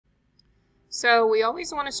So we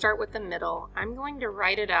always want to start with the middle. I'm going to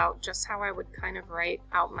write it out just how I would kind of write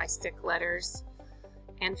out my stick letters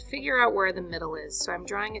and figure out where the middle is. So I'm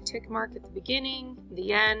drawing a tick mark at the beginning,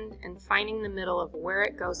 the end, and finding the middle of where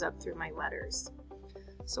it goes up through my letters.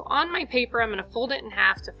 So on my paper, I'm going to fold it in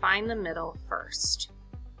half to find the middle first.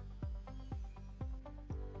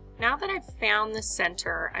 Now that I've found the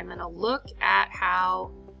center, I'm going to look at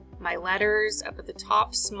how my letters up at the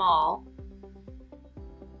top small,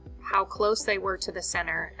 how close they were to the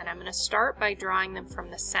center, and I'm going to start by drawing them from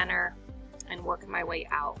the center and work my way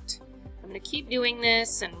out. I'm going to keep doing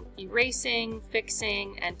this and erasing,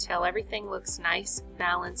 fixing until everything looks nice,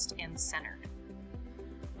 balanced, and centered.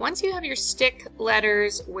 Once you have your stick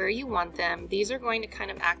letters where you want them, these are going to kind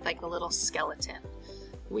of act like a little skeleton.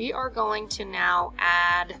 We are going to now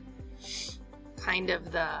add kind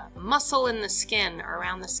of the muscle in the skin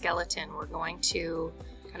around the skeleton. We're going to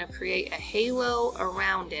kind of create a halo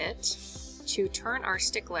around it to turn our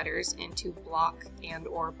stick letters into block and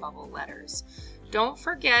or bubble letters. Don't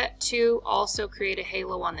forget to also create a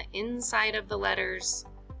halo on the inside of the letters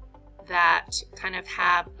that kind of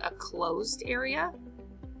have a closed area.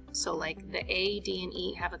 So like the A, D, and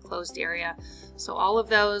E have a closed area. So all of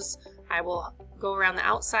those, I will go around the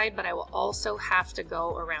outside, but I will also have to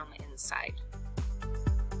go around the inside.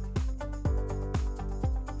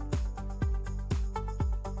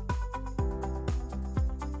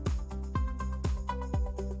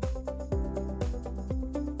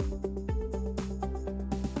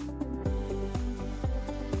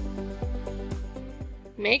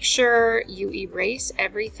 Make sure you erase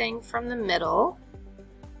everything from the middle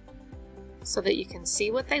so that you can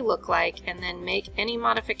see what they look like, and then make any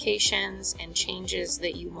modifications and changes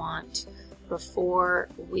that you want before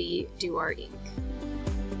we do our ink.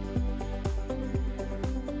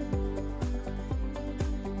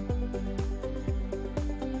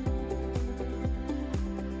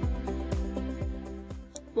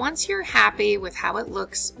 Once you're happy with how it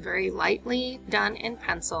looks very lightly done in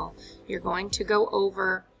pencil, you're going to go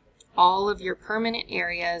over all of your permanent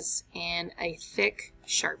areas in a thick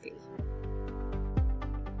Sharpie.